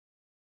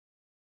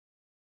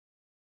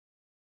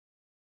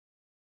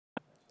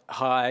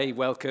Hi,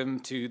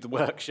 welcome to the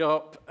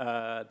workshop.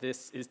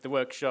 This is the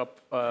workshop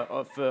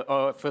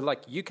for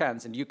like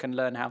UCANs, and you can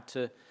learn how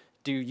to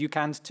do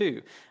UCANs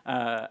too.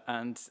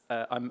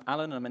 I'm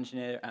Alan, I'm an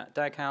engineer at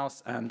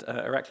Daghouse, and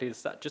Irakli is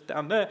sat just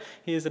down there.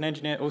 He is an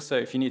engineer also.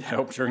 If you need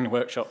help during the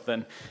workshop,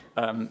 then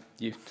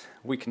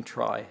we can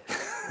try.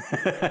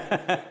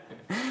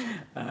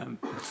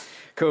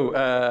 Cool.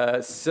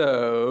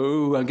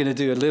 So I'm going to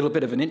do a little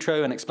bit of an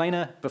intro and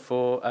explainer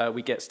before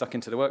we get stuck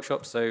into the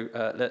workshop. So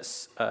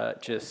let's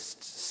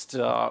just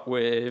start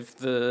with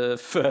the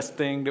first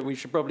thing that we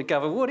should probably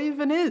cover. What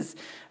even is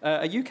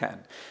a UCAN?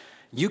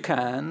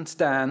 UCAN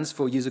stands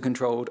for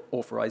User-Controlled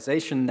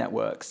Authorization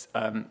Networks.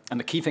 And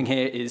the key thing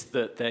here is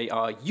that they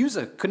are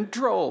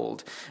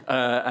user-controlled.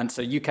 And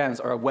so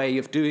UCANs are a way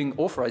of doing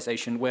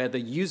authorization where the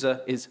user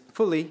is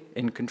fully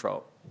in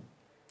control.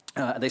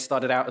 They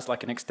started out as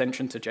like an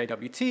extension to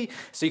JWT,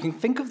 so you can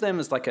think of them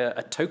as like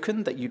a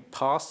token that you'd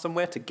pass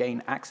somewhere to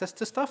gain access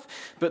to stuff,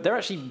 but they're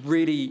actually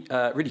really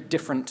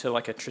different to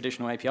like a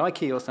traditional API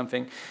key or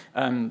something,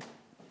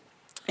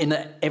 in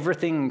that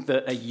everything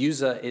that a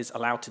user is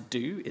allowed to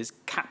do is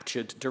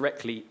captured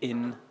directly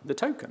in the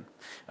token.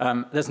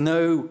 There's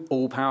no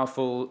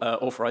all-powerful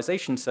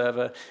authorization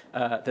server.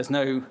 There's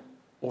no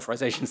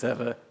authorization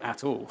server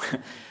at all.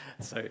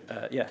 So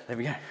yeah, there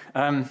we go.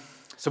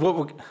 So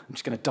I'm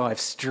just going to dive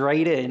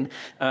straight in.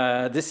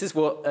 This is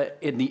what,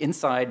 in the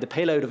inside, the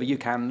payload of a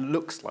UCAN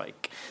looks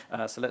like.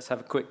 So let's have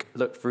a quick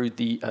look through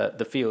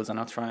the fields, and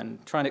I'll try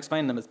and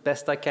explain them as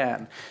best I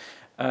can.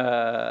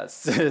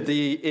 So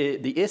the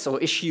is or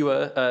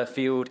issuer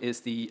field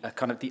is the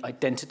kind of the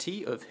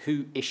identity of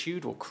who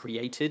issued or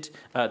created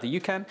the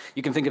UCAN.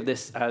 You can think of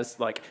this as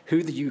like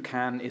who the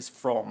UCAN is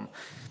from.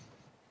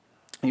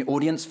 The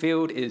audience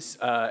field is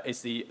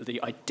the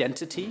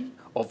identity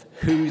of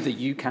who the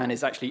UCAN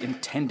is actually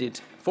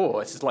intended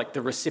for. It's like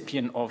the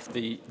recipient of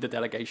the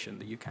delegation,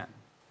 the UCAN.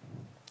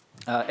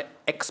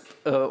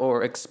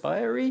 Or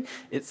expiry,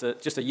 it's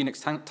just a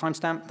Unix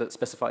timestamp that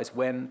specifies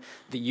when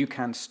the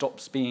UCAN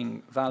stops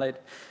being valid.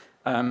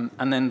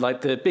 And then,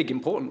 like, the big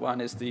important one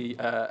is the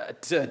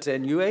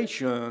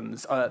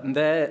attenuations.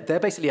 They're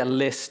basically a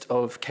list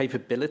of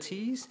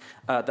capabilities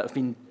that have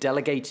been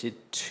delegated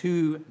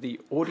to the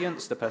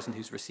audience, the person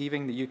who's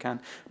receiving the UCAN,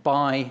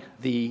 by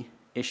the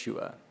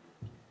issuer.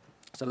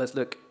 So let's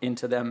look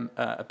into them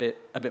a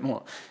bit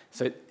more.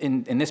 So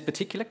in this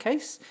particular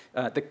case,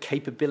 the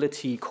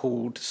capability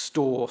called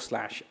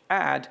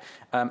store/add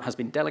has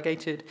been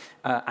delegated,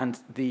 and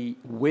the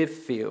with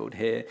field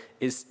here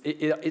is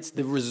it's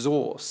the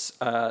resource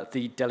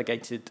the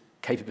delegated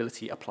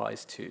capability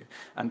applies to.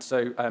 And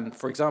so,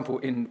 for example,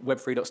 in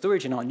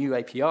web3.storage, in our new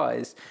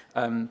APIs,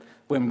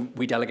 when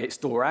we delegate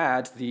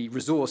store/add, the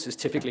resource is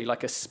typically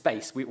like a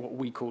space, what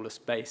we call a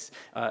space,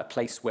 a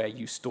place where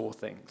you store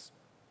things.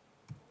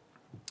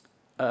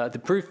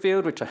 The proof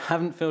field, which I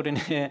haven't filled in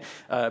here,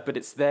 but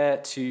it's there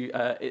to,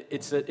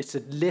 it's a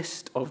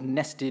list of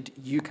nested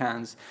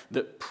UCANs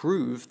that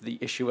prove the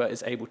issuer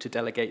is able to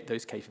delegate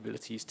those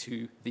capabilities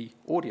to the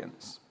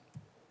audience.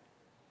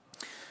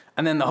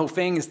 And then the whole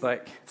thing is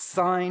like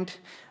signed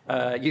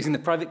using the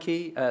private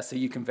key, so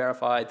you can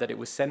verify that it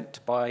was sent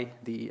by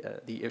the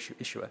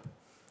issuer.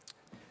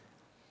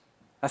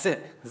 That's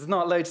it. There's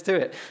not loads to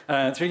it.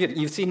 It's really good.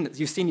 You've seen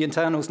the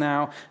internals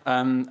now,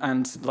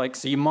 and like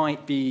so you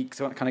might be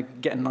kind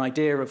of get an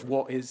idea of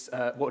what is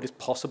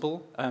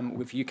possible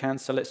with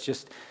UCANs. So let's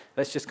just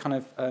kind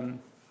of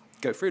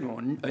go through them or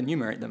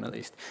enumerate them at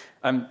least.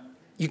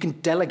 You can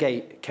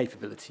delegate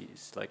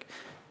capabilities, like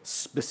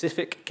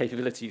specific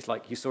capabilities,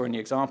 like you saw in the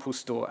example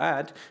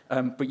store/add,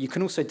 but you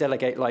can also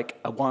delegate like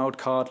a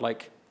wildcard,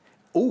 like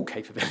all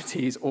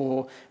capabilities,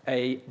 or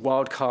a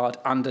wildcard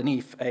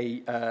underneath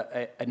a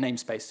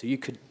namespace. So you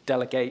could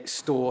delegate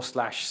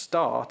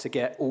store/star to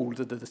get all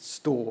of the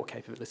store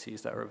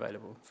capabilities that are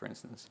available, for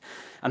instance.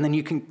 And then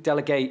you can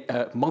delegate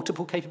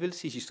multiple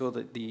capabilities. You saw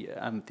that the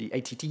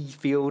ATT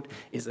field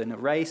is an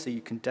array, so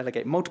you can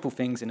delegate multiple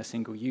things in a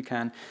single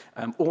UCAN,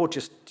 or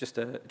just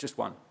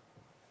one.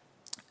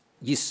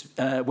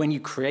 When you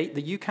create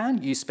the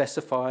UCAN, you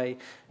specify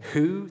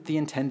who the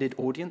intended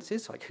audience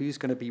is, like who's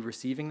going to be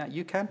receiving that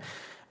UCAN.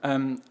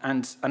 And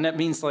that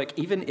means like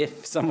even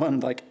if someone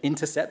like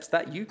intercepts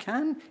that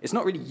UCAN, it's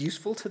not really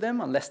useful to them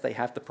unless they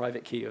have the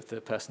private key of the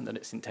person that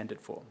it's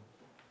intended for.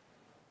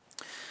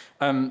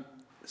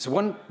 So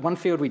one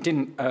field we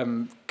didn't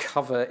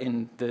cover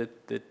in the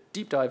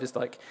deep dive is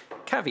like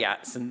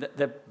caveats, and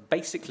they're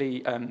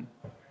basically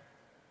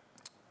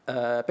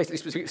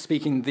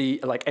speaking,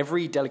 like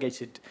every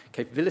delegated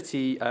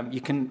capability, you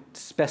can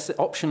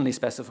optionally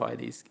specify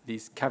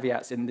these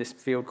caveats in this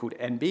field called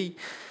NB,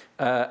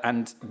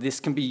 and this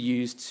can be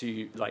used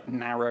to like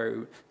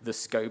narrow the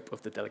scope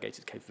of the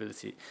delegated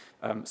capability.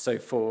 So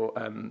for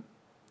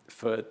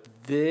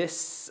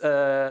this,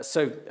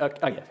 So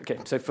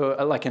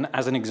for like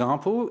as an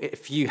example,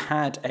 if you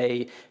had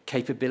a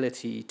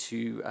capability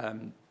to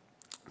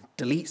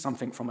delete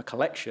something from a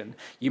collection,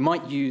 you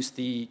might use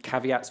the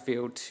caveats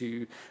field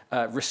to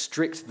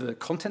restrict the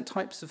content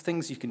types of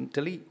things you can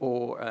delete,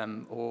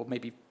 or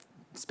maybe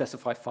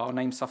specify file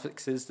name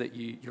suffixes that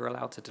you're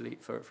allowed to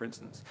delete, for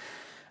instance.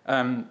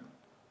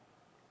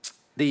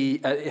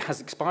 It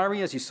has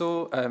expiry, as you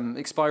saw.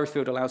 Expiry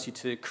field allows you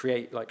to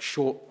create like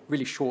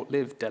really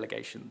short-lived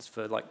delegations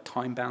for like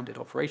time-bounded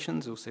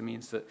operations. Also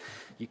means that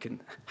you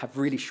can have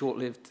really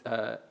short-lived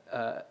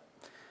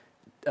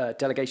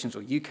delegations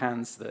or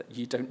UCANs that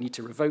you don't need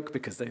to revoke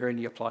because they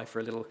only apply for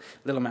a little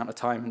amount of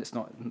time, and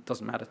it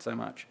doesn't matter so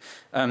much.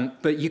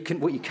 But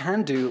what you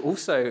can do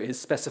also is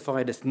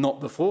specify this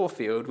not before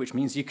field, which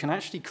means you can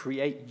actually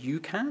create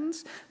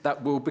UCANs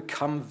that will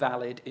become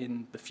valid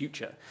in the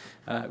future,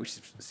 which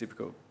is super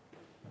cool.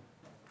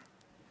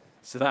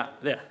 So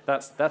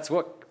that's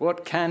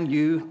what can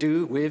you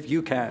do with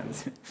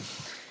UCANs.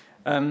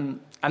 And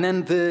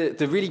then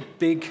the really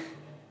big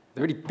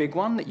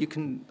one that you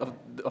can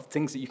of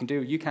things that you can do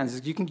with UCANs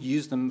is you can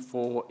use them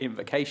for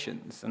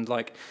invocations. And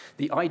like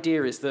the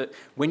idea is that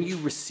when you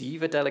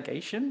receive a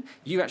delegation,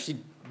 you actually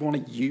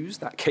want to use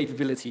that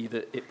capability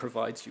that it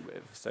provides you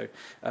with. So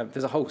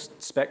there's a whole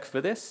spec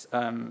for this,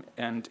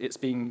 and it's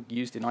being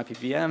used in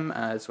IPVM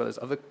as well as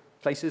other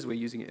places. We're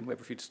using it in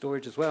Web-Refuted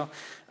storage as well.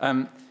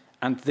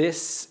 And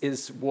this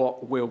is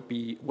what we'll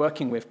be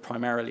working with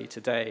primarily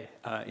today,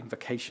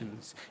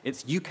 invocations.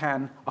 It's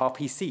UCAN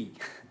RPC.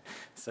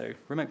 So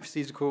remote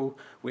procedure call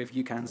with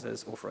UCANs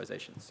as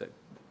authorization. So,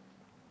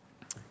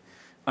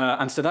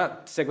 and so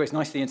that segues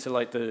nicely into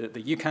like the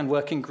UCAN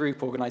working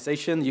group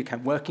organization. The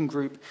UCAN working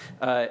group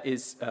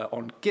is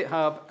on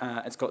GitHub.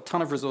 It's got a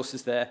ton of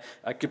resources there.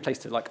 A good place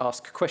to like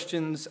ask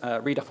questions,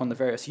 read up on the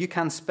various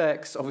UCAN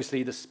specs.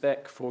 Obviously, the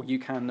spec for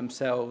UCAN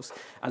themselves,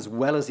 as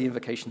well as the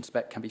invocation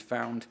spec, can be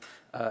found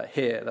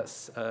here.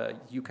 That's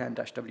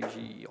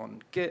UCAN-WG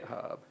on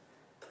GitHub.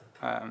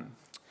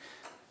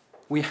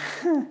 We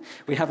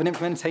have an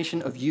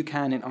implementation of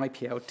UCAN in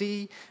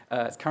IPLD.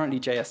 It's currently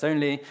JS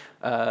only.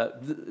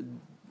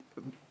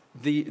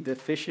 The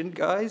Fission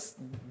guys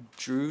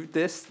drew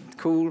this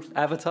cool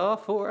avatar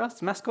for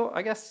us, mascot,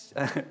 I guess.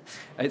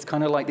 It's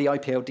kind of like the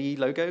IPLD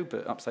logo,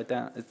 but upside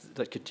down. It's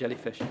like a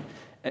jellyfish.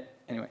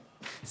 Anyway,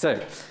 so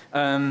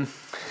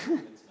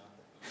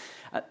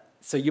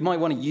so you might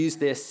want to use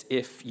this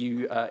if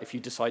you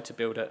decide to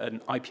build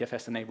an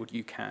IPFS-enabled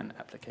UCAN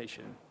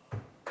application.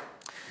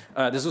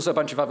 There's also a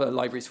bunch of other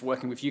libraries for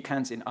working with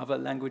UCANs in other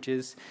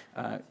languages,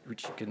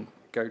 which you can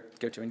go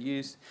to and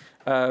use.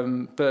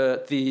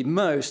 But the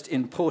most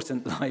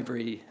important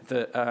library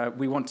that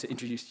we want to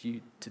introduce to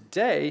you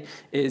today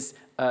is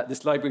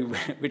this library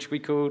which we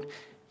called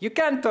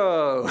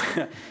ucanto.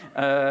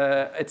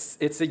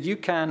 It's a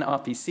UCAN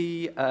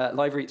RPC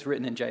library. It's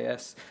written in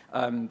JS.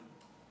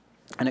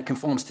 And it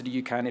conforms to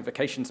the UCAN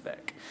invocation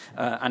spec.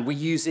 And we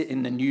use it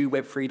in the new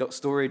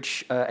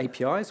web3.storage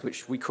APIs,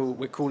 which we're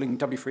calling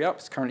W3up.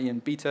 It's currently in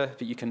beta,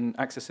 but you can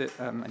access it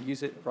and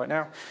use it right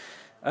now.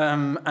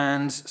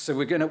 And so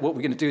what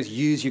we're gonna do is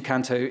use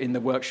ucanto in the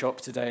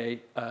workshop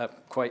today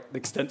quite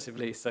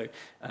extensively. So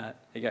there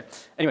you go.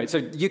 Anyway, so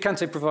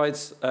ucanto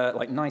provides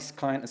like nice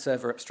client and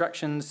server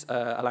abstractions,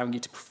 allowing you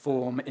to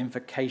perform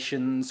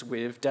invocations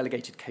with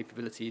delegated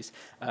capabilities.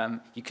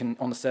 You can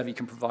on the server you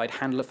can provide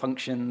handler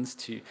functions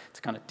to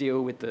kind of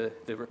deal with the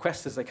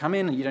requests as they come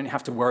in, and you don't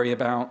have to worry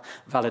about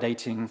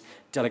validating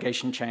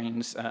delegation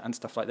chains and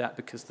stuff like that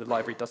because the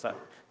library does that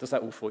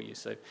all for you.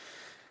 So.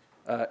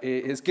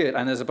 It is good,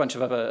 and there's a bunch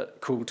of other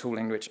cool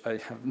tooling which I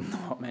have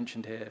not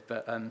mentioned here,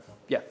 but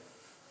yeah.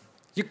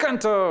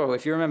 ucanto,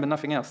 if you remember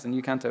nothing else, then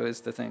ucanto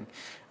is the thing.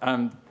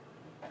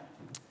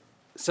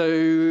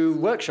 So,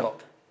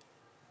 workshop.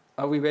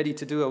 Are we ready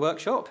to do a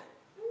workshop?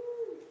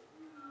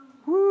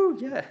 Woo,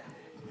 yeah.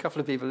 A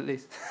couple of people at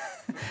least.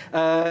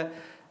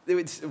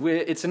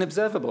 It's an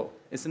observable.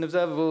 It's an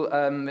observable.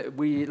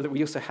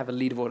 We also have a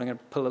leaderboard. I'm going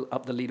to pull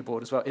up the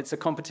leaderboard as well. It's a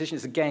competition.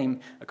 It's a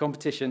game, a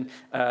competition,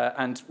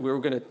 and we're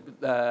all going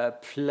to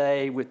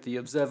play with the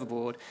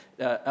observable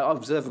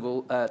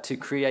to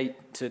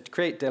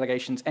create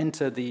delegations,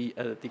 enter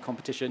the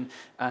competition,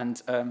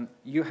 and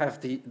you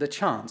have the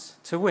chance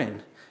to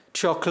win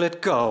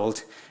chocolate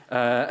gold.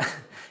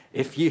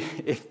 If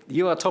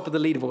you are top of the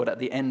leaderboard at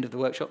the end of the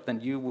workshop,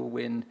 then you will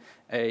win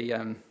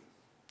a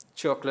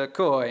chocolate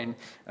coin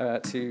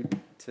to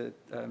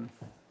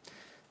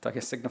I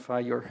guess signify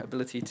your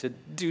ability to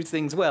do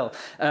things well.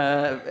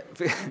 Yes,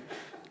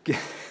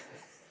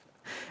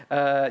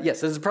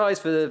 there's a prize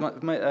for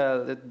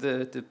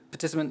the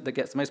participant that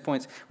gets the most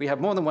points. We have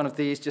more than one of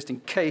these, just in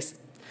case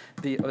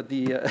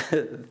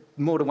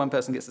more than one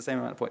person gets the same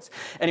amount of points.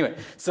 Anyway,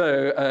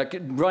 so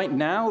right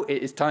now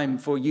it is time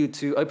for you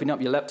to open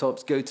up your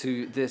laptops, go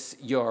to this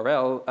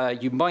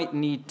URL. You might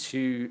need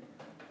to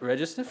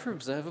register for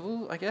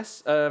observable, I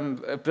guess,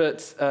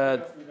 but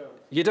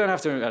you don't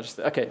have to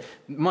register. Okay,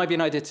 might be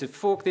an idea to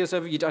fork the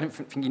observable. I don't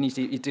think you need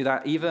to do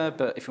that either,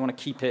 but if you want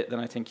to keep it, then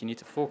I think you need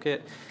to fork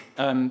it.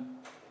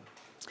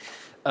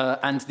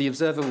 And the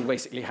observable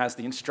basically has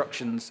the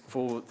instructions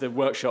for the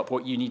workshop,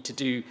 what you need to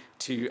do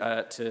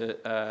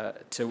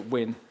to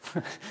win,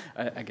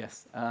 I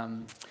guess.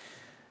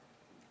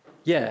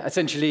 Yeah,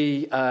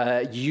 essentially,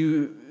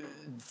 you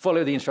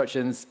follow the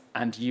instructions,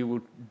 and you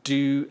will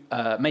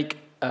make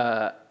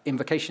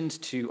invocations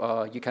to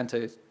our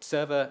ucanto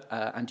server,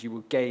 and you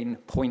will gain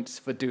points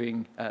for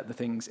doing the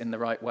things in the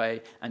right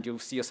way, and you'll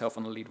see yourself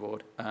on the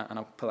leaderboard, and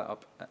I'll pull that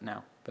up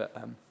now. But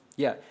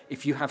yeah,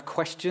 if you have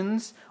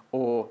questions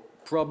or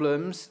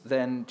problems,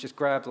 then just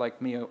grab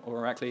like me or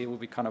Irakli, will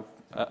be kind of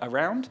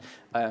around.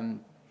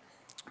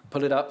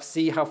 Pull it up,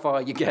 see how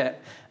far you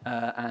get,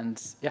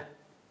 and yeah,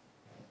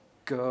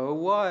 go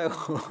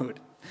wild.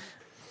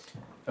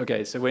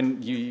 Okay, so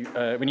when you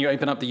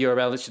open up the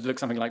URL, it should look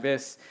something like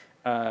this.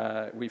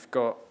 We've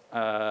got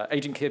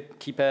agent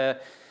key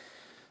pair.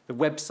 The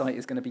website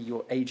is going to be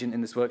your agent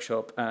in this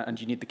workshop, and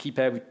you need the key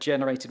pair. We've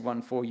generated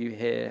one for you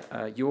here.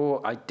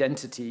 Your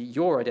identity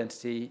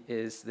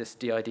is this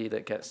DID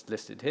that gets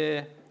listed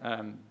here.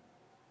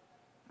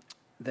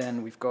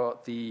 Then we've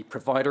got the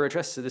provider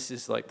address. So this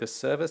is like the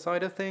server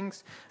side of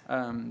things.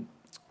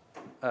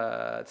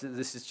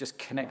 This is just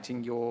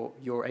connecting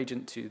your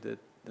agent to the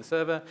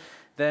server.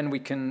 Then we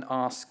can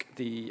ask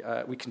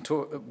we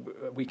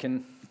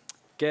can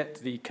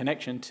get the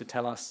connection to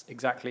tell us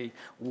exactly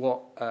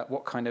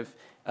what kind of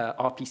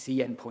RPC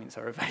endpoints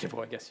are available,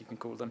 I guess you can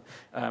call them,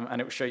 and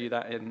it will show you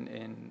that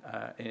in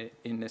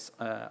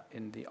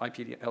the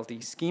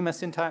IPLD schema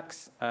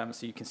syntax,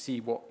 so you can see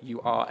what you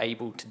are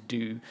able to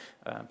do,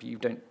 but you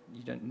don't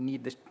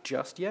need this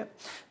just yet.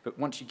 But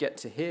once you get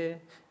to here,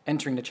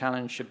 entering the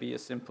challenge should be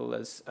as simple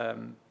as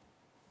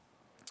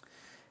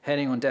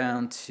heading on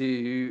down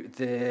to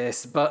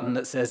this button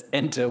that says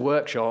Enter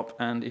Workshop,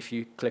 and if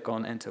you click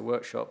on Enter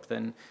Workshop,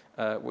 then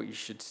what you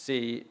should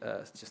see,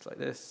 just like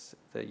this,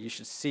 that you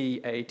should see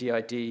a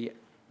DID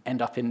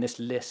end up in this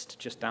list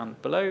just down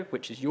below,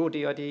 which is your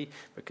DID,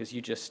 because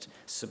you just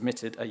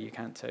submitted a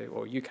ucanto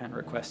or UCAN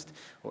request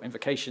or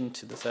invocation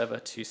to the server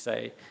to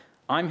say,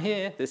 I'm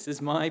here, this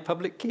is my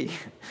public key.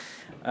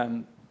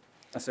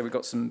 So we've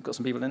got some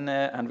people in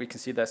there, and we can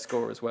see their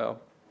score as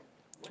well.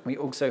 We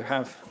also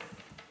have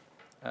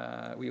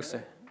What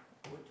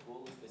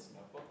tool is this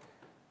notebook?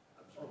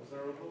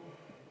 Observable.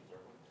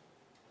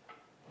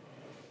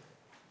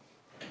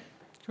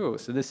 Cool.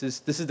 So this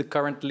is the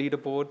current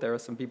leaderboard. There are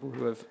some people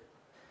who have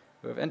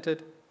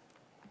entered.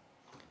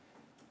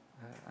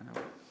 And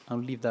I'll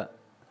leave that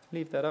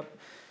up.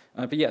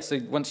 But yeah, so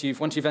once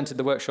you've entered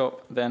the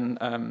workshop, then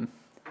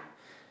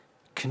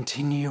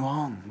continue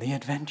on the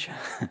adventure,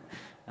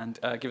 and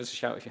give us a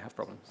shout if you have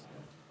problems.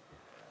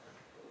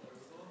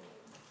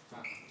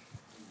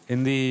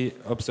 In the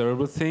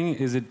observable thing,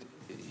 is it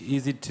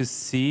easy to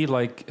see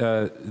like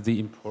the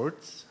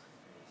imports?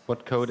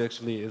 What code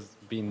actually is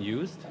being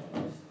used?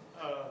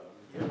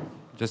 Yeah.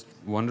 Just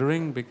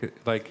wondering, because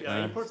like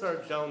Yeah, imports are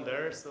down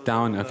there, so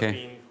down, they're okay.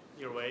 be in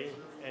your way,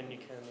 and you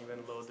can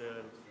even load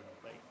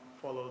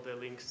follow the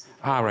links.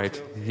 right,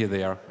 here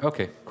they are.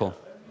 Okay, cool.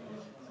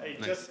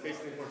 It just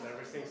basically imports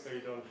everything, so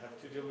you don't have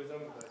to deal with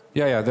them. But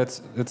Yeah,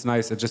 that's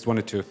nice. I just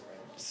wanted to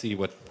see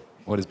what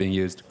is being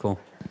used. Cool.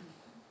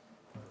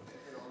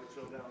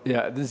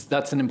 Yeah,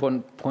 that's an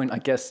important point, I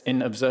guess,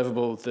 in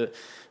observable. That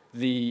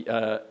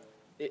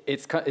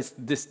it's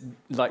this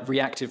like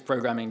reactive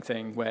programming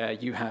thing where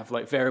you have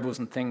like variables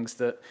and things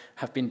that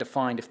have been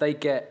defined. If they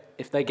get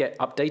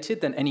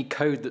updated, then any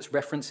code that's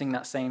referencing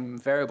that same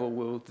variable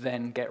will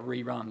then get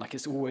rerun. Like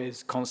it's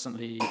always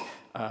constantly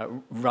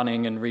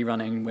running and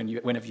rerunning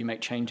whenever you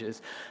make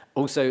changes.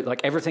 Also,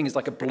 like everything is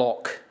like a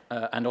block,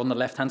 and on the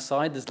left-hand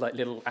side, there's like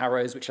little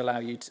arrows which allow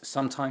you to.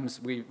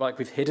 Sometimes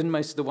we've hidden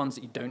most of the ones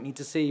that you don't need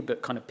to see,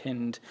 but kind of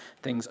pinned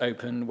things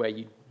open where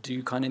you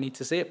do kind of need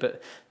to see it,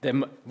 but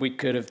then we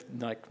could have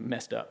like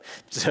messed up.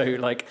 So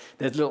like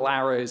there's little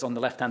arrows on the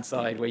left-hand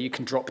side where you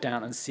can drop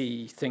down and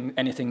see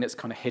anything that's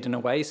kind of hidden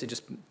away. So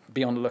just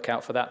be on the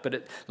lookout for that.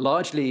 But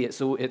largely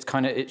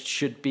it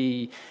should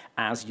be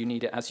as you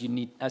need it, as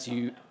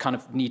you kind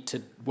of need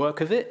to work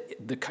with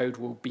it. The code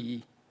will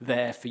be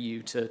there for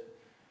you to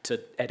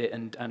edit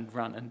and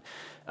run.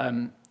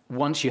 And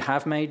once you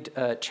have made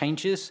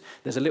changes,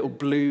 there's a little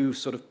blue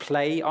sort of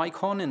play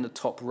icon in the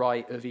top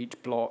right of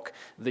each block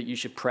that you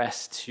should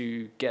press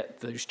to get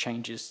those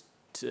changes,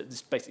 to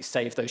basically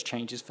save those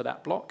changes for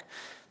that block.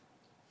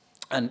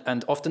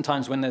 And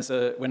oftentimes when there's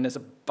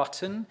a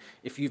button,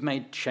 if you've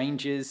made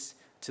changes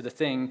to the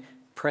thing,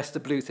 press the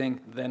blue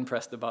thing, then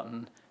press the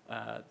button.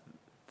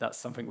 That's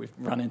something we've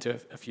run into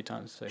a few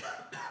times. So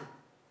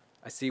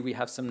I see we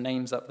have some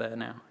names up there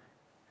now,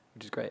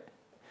 which is great.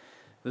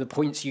 The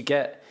points you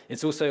get,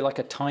 it's also like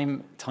a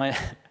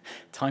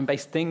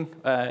time-based thing.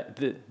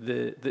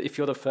 If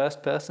you're the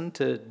first person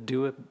to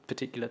do a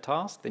particular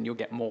task, then you'll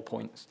get more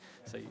points.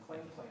 So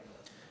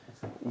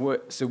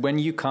when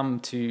you come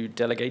to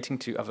delegating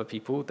to other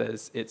people,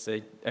 it's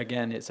a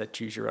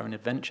choose your own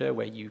adventure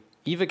where you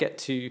either get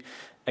to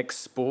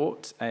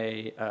export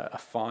a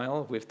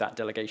file with that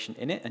delegation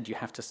in it, and you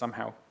have to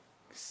somehow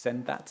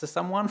send that to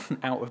someone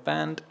out of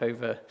band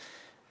over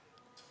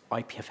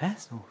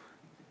IPFS or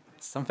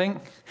something,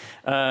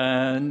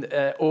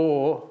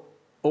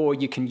 or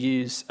you can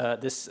use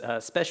this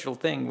special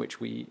thing which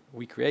we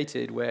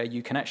created, where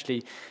you can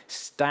actually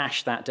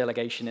stash that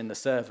delegation in the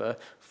server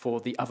for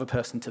the other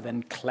person to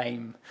then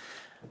claim.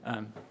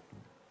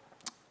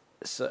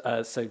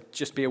 So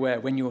just be aware,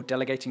 when you're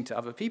delegating to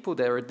other people,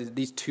 there are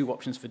these two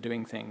options for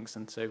doing things.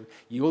 And so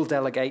you'll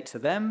delegate to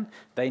them.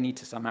 They need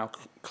to somehow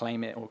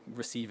claim it or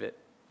receive it.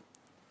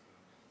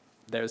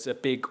 There's a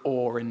big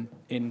or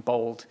in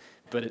bold,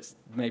 but it's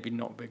maybe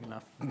not big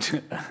enough.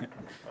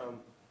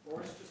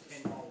 Or it's just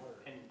a small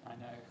word. I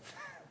know.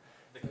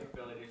 The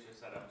capabilities are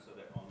set up so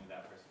that only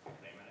that person can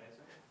claim it, is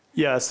it?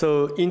 Yeah,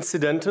 so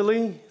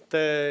incidentally,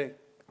 the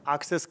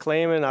access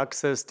claim and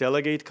access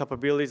delegate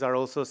capabilities are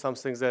also some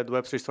things that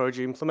Web3 storage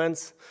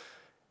implements.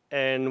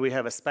 And we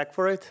have a spec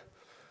for it.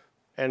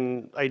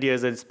 And idea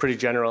is that it's pretty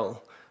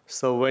general.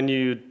 So when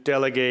you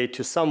delegate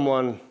to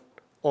someone,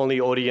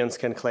 only audience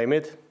can claim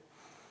it.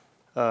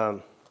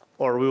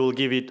 Or we will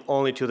give it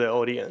only to the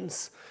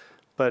audience.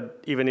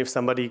 But even if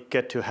somebody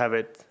get to have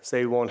it,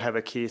 they won't have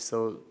a key,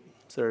 so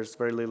there's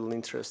very little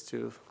interest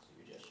to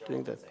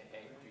doing that.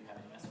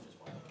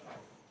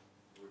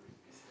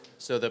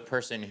 So the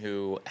person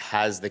who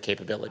has the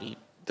capability,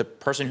 the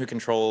person who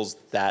controls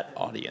that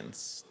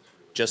audience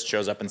just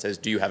shows up and says,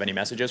 do you have any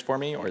messages for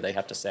me? Or they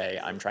have to say,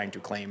 I'm trying to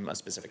claim a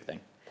specific thing?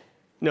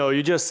 No,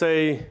 you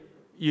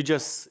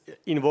just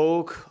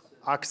invoke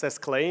access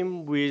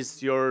claim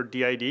with your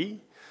DID,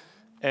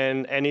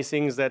 and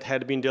anything that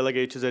had been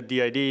delegated to the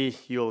DID,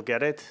 you'll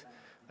get it.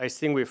 I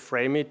think we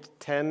frame it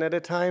 10 at a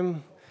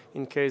time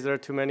in case there are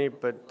too many,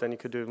 but then you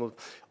could do it.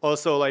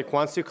 Also, like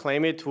once you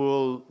claim it,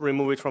 we'll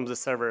remove it from the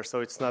server,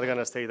 so it's not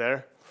gonna stay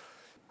there.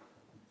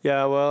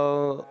 Yeah,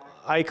 well,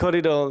 I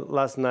coded it all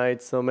last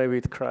night, so maybe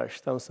it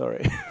crashed. I'm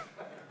sorry.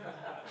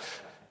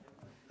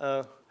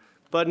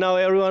 But now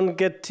everyone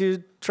get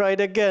to try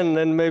it again,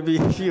 and maybe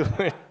you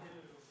win.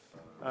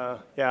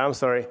 Yeah, I'm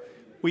sorry.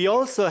 We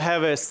also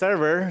have a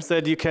server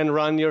that you can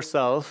run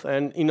yourself,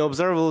 and in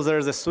observables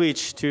there's a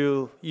switch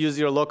to use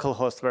your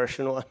localhost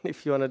version one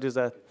if you want to do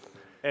that.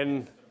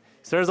 And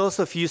there's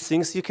also a few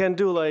things you can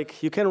do,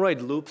 like you can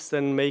write loops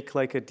and make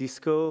like a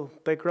disco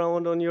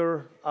background on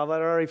your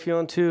avatar if you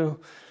want to.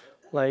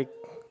 Like,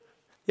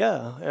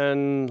 yeah,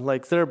 and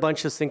like there are a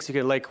bunch of things you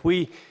can, like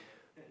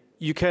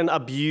you can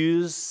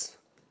abuse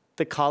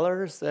the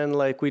colors and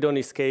like we don't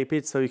escape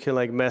it, so you can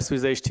like mess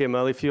with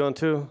HTML if you want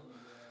to.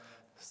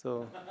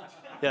 So,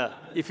 yeah,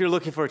 if you're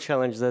looking for a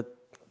challenge, that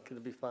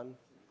could be fun.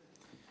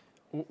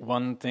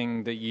 One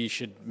thing that you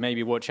should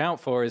maybe watch out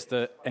for is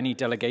that any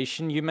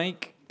delegation you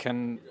make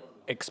can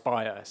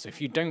expire. So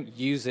if you don't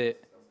use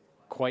it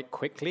quite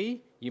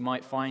quickly, you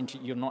might find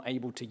you're not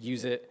able to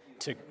use it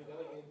to...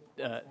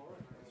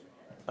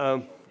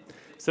 So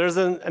there's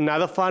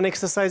another fun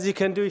exercise you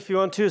can do if you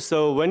want to.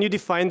 So when you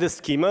define the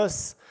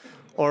schemas,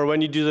 or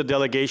when you do the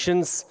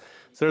delegations,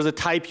 there's a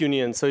type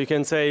union. So you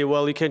can say,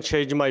 well, you can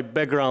change my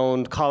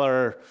background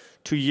color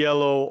to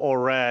yellow or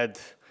red,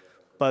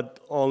 but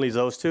only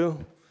those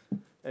two,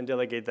 and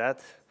delegate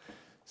that.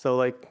 So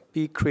like,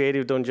 be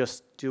creative, don't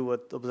just do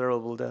what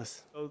observable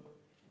does. So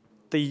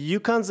the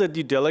UCANs that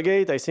you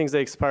delegate, I think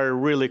they expire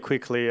really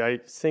quickly. I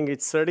think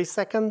it's 30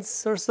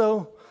 seconds or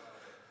so.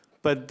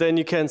 But then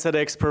you can set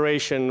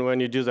expiration when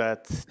you do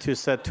that to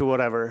set to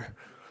whatever.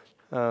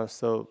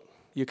 So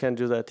you can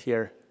do that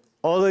here.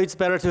 Although it's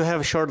better to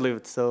have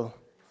short-lived, so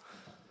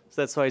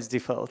that's why it's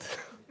default.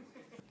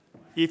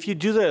 If you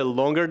do the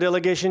longer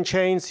delegation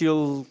chains,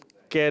 you'll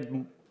get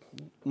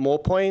more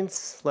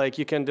points. Like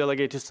you can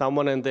delegate to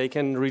someone and they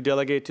can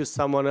redelegate to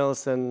someone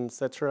else, and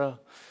etc.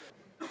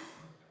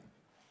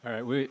 All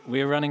right,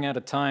 we're running out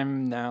of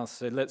time now,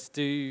 so let's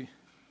do...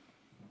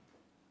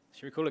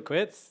 Should we call it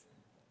quits?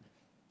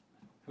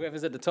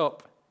 Whoever's at the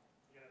top.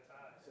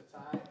 It's a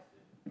tie.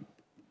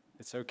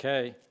 It's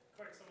okay.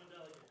 Quick, someone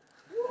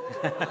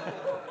delegate.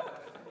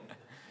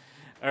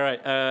 All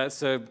right,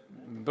 so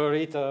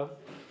burrito.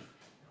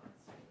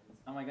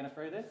 Am I going to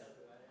throw this?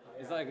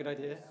 Is that a good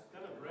idea?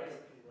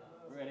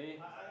 Ready?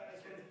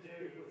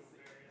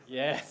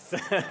 Yes.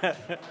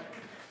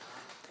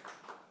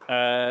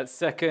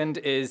 Second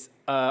is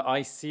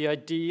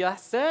ICID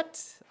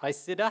asset.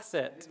 ICID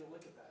asset.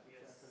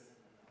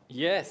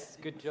 Yes,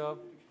 good job.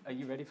 Are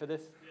you ready for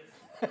this?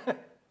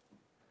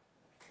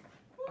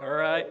 All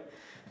right.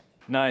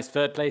 Nice.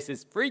 Third place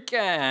is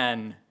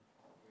UCAN.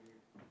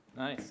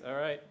 Nice. All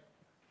right.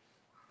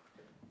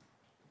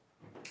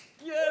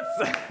 Yes.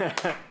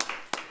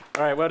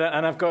 All right. Well done.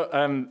 And I've got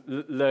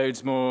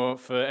loads more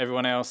for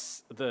everyone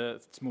else.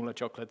 The smaller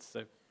chocolates.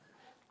 So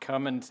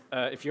come and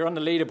if you're on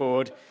the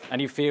leaderboard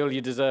and you feel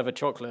you deserve a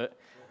chocolate,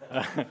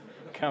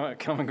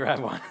 come and grab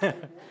one.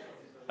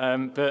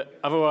 But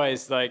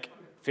otherwise, like.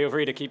 Feel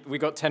free to keep,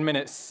 we've got 10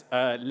 minutes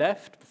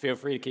left. Feel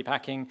free to keep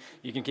hacking.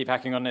 You can keep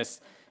hacking on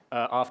this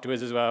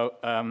afterwards as well.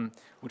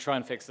 We'll try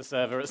and fix the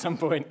server at some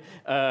point.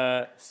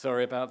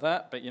 Sorry about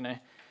that, but you know,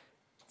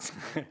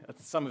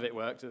 some of it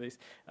worked at least.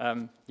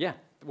 Yeah,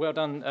 well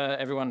done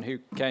everyone who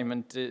came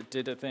and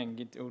did a thing.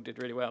 You all did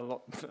really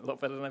well, a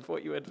lot better than I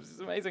thought you would. This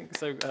is amazing,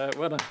 so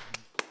well done.